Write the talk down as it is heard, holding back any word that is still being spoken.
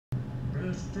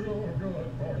is too good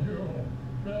for you.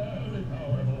 Very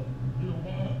powerful. You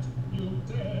want, you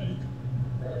take.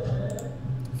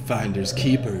 Finders,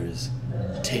 keepers,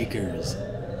 takers,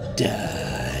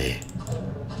 die.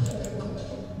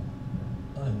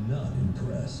 I'm not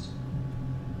impressed.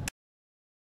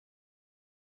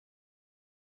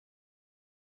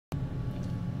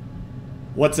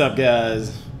 What's up,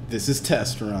 guys? This is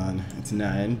Test Run. It's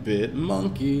 9-Bit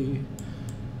Monkey.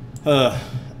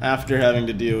 After having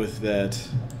to deal with that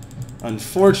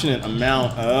unfortunate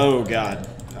amount... Oh, God.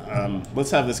 Let's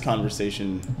have this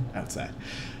conversation outside.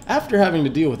 After having to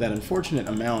deal with that unfortunate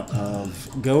amount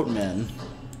of goat men...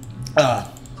 I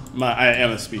am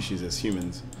a species as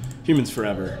humans. Humans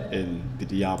forever in the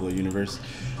Diablo universe.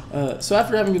 So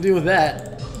after having to deal with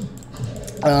that...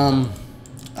 I've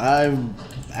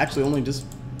actually only just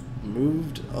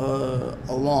moved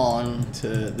along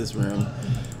to this room.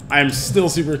 I'm still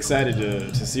super excited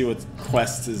to see what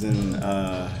quest is in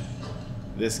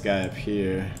this guy up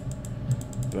here,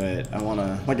 but I want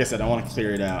to, like I said, I want to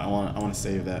clear it out. I want to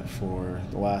save that for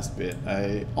the last bit.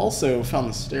 I also found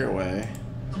the stairway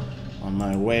on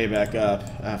my way back up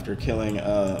after killing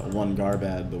one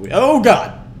Garbad. But oh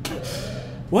God,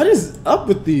 what is up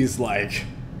with these like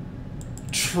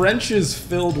trenches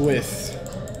filled?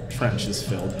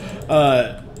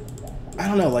 I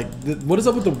don't know, like, what is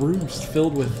up with the rooms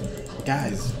filled with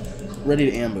guys ready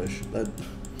to ambush?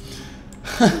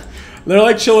 They're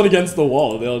like chilling against the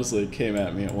wall. They all just like came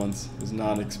at me at once. I was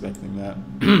not expecting that.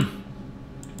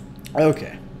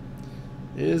 Okay.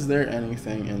 Is there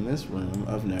anything in this room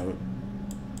of note?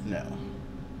 No.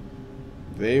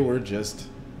 They were just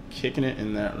kicking it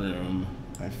in that room.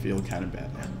 I feel kind of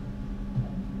bad now.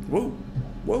 Whoa.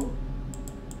 Whoa.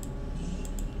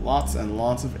 Lots and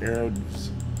lots of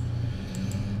arrows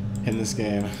in this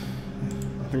game. I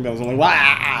think that was only...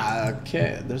 Wow!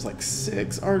 Okay, there's like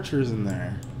 6 archers in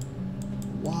there.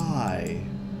 Why?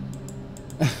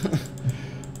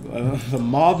 The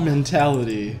mob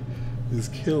mentality is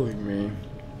killing me.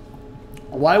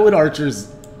 Why would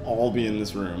archers all be in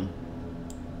this room?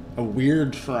 A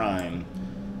weird shrine.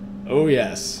 Oh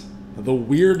yes. The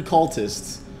weird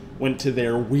cultists went to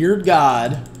their weird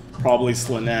god, probably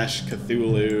Slanesh,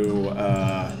 Cthulhu,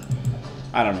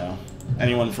 I don't know,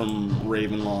 anyone from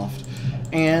Ravenloft,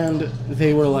 and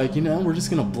they were like, you know, we're just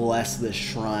gonna bless this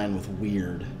shrine with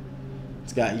weird.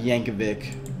 It's got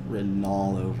Yankovic written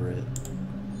all over it.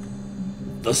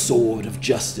 The sword of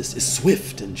justice is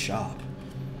swift and sharp.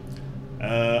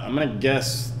 I'm gonna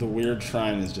guess the weird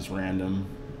shrine is just random.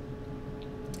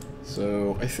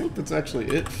 So I think that's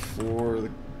actually it for the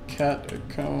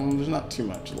catacombs. There's not too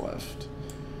much left.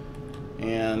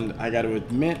 And I got to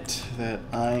admit that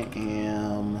I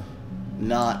am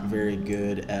not very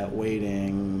good at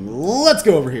waiting. Let's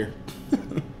go over here.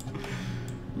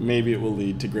 Maybe it will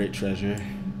lead to great treasure.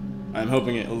 I'm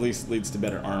hoping it at least leads to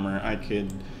better armor. I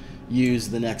could use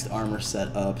the next armor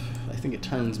set up. I think it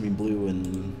turns me blue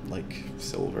and like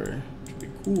silver, which would be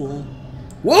cool.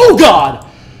 Whoa, God!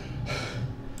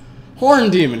 Horn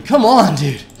Demon, come on,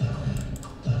 dude.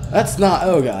 That's not...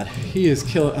 Oh, God. He is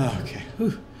killing... Oh, okay.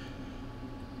 Whew.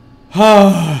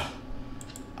 I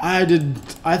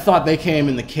thought they came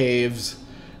in the caves,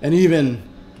 and even...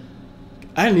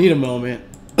 I need a moment.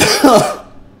 Oh,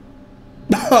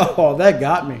 that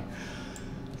got me.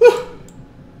 Whew.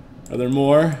 Are there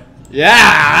more?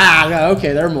 Yeah!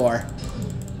 Okay, there are more.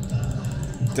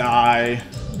 Die.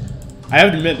 I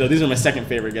have to admit, though, these are my second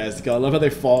favorite guys to kill. I love how they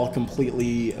fall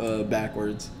completely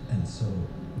backwards. And so,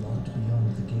 locked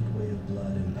beyond the gateway of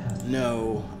blood and path.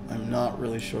 No, I'm not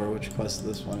really sure which quest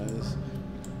this one is.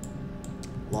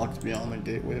 Locked beyond the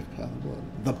gateway of path of blood.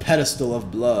 The pedestal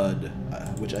of blood,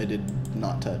 which I did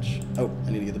not touch. Oh,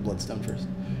 I need to get the bloodstone first.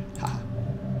 Ha.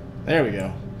 There we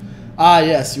go. Ah,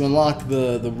 yes, you unlock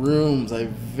the rooms. I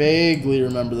vaguely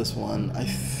remember this one. I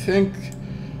think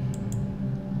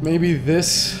maybe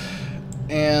this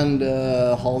and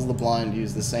Halls of the Blind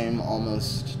use the same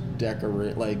almost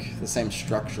like the same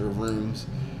structure of rooms.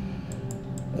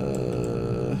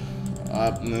 And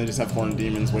they just have horned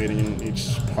demons waiting in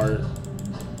each part.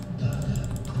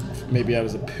 Maybe I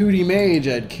was a pooty mage,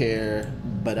 I'd care,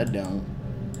 but I don't.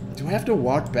 Do I have to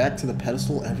walk back to the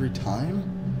pedestal every time?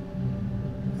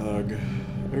 Ugh.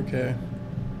 Okay.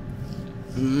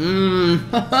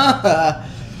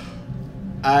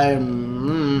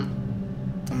 I'm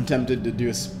tempted to do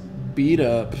a speed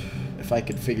up if I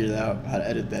could figure out how to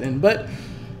edit that in, but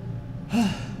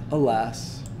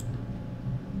alas.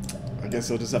 I guess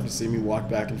you'll just have to see me walk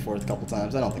back and forth a couple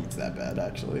times. I don't think it's that bad,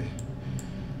 actually.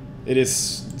 It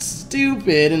is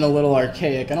stupid and a little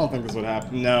archaic. I don't think this would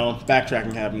happen. No,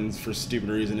 backtracking happens for stupid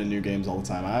reason in new games all the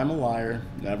time. I'm a liar.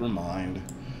 Never mind.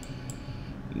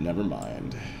 Never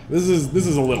mind. This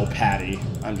is a little patty.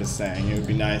 I'm just saying. It would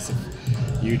be nice if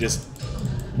you just,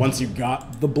 once you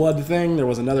got the blood thing, there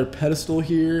was another pedestal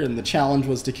here, and the challenge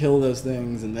was to kill those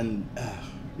things, and then,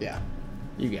 yeah.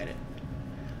 You get it.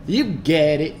 You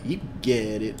get it. You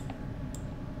get it.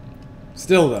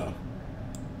 Still, though,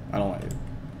 I don't like it.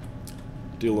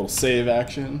 Do a little save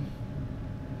action.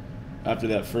 After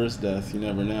that first death, you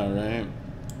never know, right?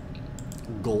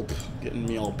 Gulp. Getting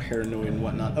me all paranoid and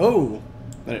whatnot. Oh!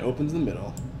 Then it opens the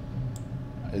middle.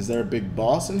 Is there a big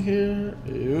boss in here?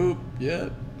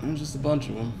 Yep. There's just a bunch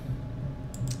of them.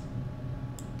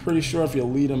 Pretty sure if you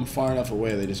lead them far enough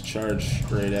away, they just charge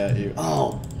straight at you.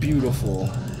 Oh, beautiful.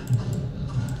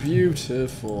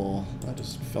 Beautiful. That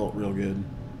just felt real good.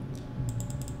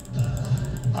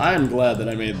 I'm glad that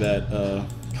I made that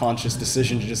conscious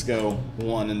decision to just go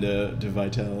 1 into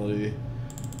vitality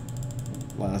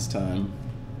last time.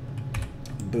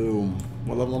 Boom.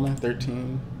 What level am I?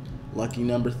 13. Lucky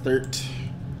number 13.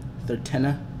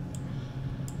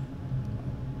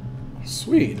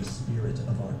 Sweet. The spirit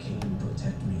of Arcane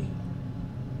protect me.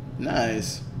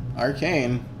 Nice.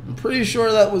 Arcane. I'm pretty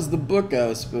sure that was the book I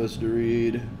was supposed to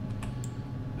read.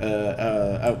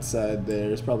 Outside there.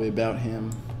 It's probably about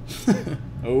him.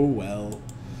 Oh well.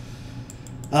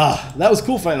 That was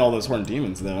cool fighting all those horned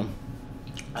demons though.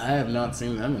 I have not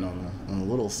seen them in on a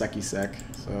little secky sec,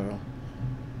 so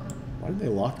why did they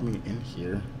lock me in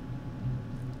here?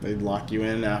 They'd lock you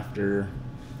in after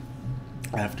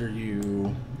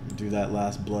you do that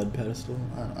last blood pedestal?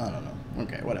 I don't know.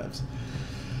 Okay, whatevs.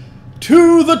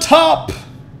 To the top!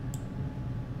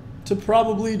 To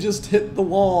probably just hit the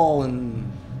wall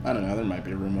and I don't know, there might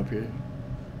be a room up here.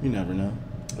 You never know.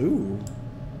 Ooh.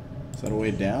 Is that a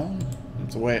way down?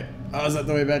 It's a way. Oh, is that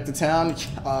the way back to town?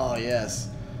 Oh, yes.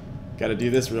 Gotta do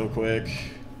this real quick.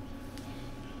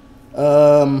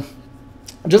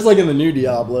 Just like in the new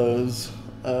Diablos,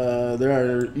 there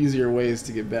are easier ways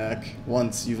to get back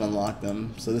once you've unlocked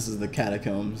them. So this is the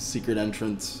catacombs, secret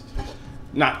entrance.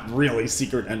 Not really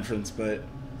secret entrance, but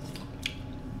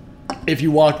if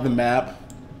you walk the map,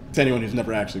 to anyone who's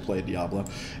never actually played Diablo,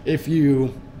 if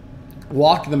you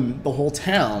walk the whole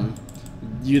town,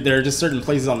 there are just certain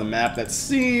places on the map that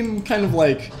seem kind of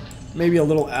like maybe a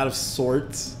little out of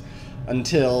sorts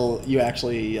until you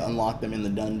actually unlock them in the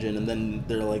dungeon, and then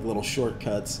they're like little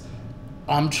shortcuts.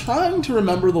 I'm trying to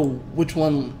remember which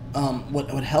one,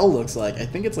 what hell looks like. I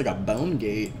think it's like a bone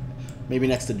gate, maybe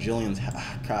next to Jillian's house.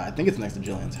 God, I think it's next to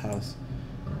Jillian's house.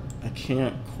 I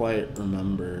can't quite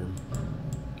remember.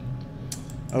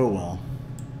 Oh well.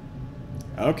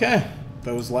 Okay,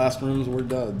 those last rooms were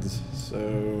duds,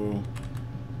 so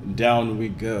down we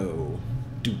go.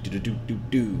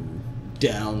 Do.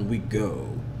 Down we go.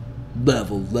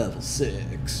 Level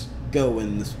 6.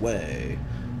 Going this way.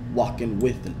 Walking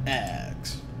with an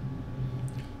axe.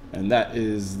 And that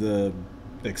is the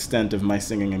extent of my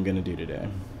singing I'm gonna do today.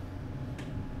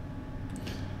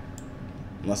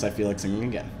 Unless I feel like singing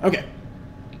again. Okay.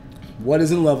 What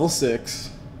is in level 6?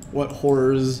 What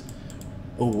horrors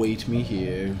await me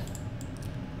here?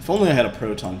 If only I had a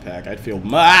proton pack, I'd feel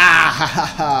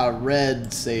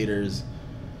red satyrs.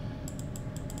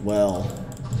 Well,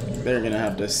 they're gonna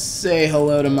have to say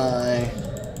hello to my...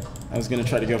 I was gonna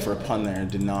try to go for a pun there, it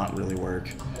did not really work.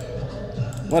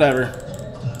 Whatever.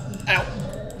 Ow!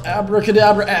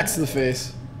 Abracadabra, axe to the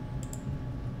face.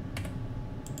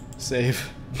 Save.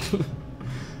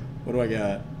 What do I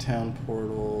got? Town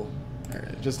portal.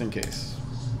 Alright, just in case.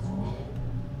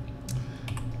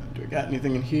 Do I got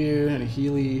anything in here? Any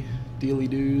healy dealy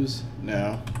doos?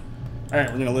 No.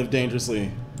 Alright, we're gonna live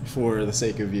dangerously for the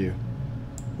sake of you.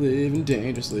 Living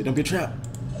dangerously. Don't be a trap.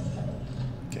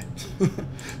 Okay.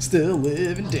 Still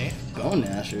living Bone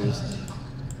Gnashers.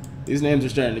 These names are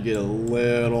starting to get a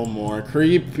little more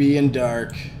creepy and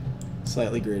dark.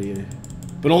 Slightly grittier.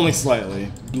 But only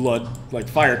slightly. Blood, like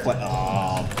fire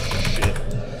oh, shit.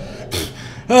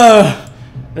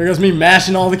 There goes me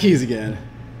mashing all the keys again.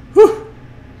 Whew.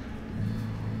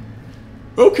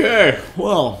 Okay,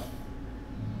 well.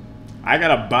 I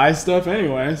gotta buy stuff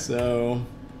anyway, so...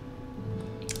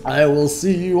 I will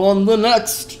see you on the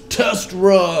next test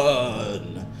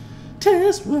run.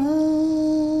 Test run.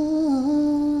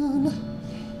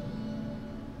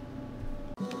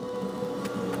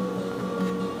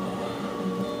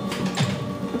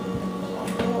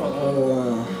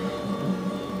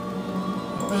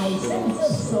 My sense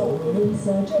of soul in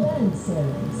search of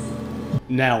answers.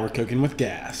 Now we're cooking with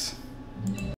gas.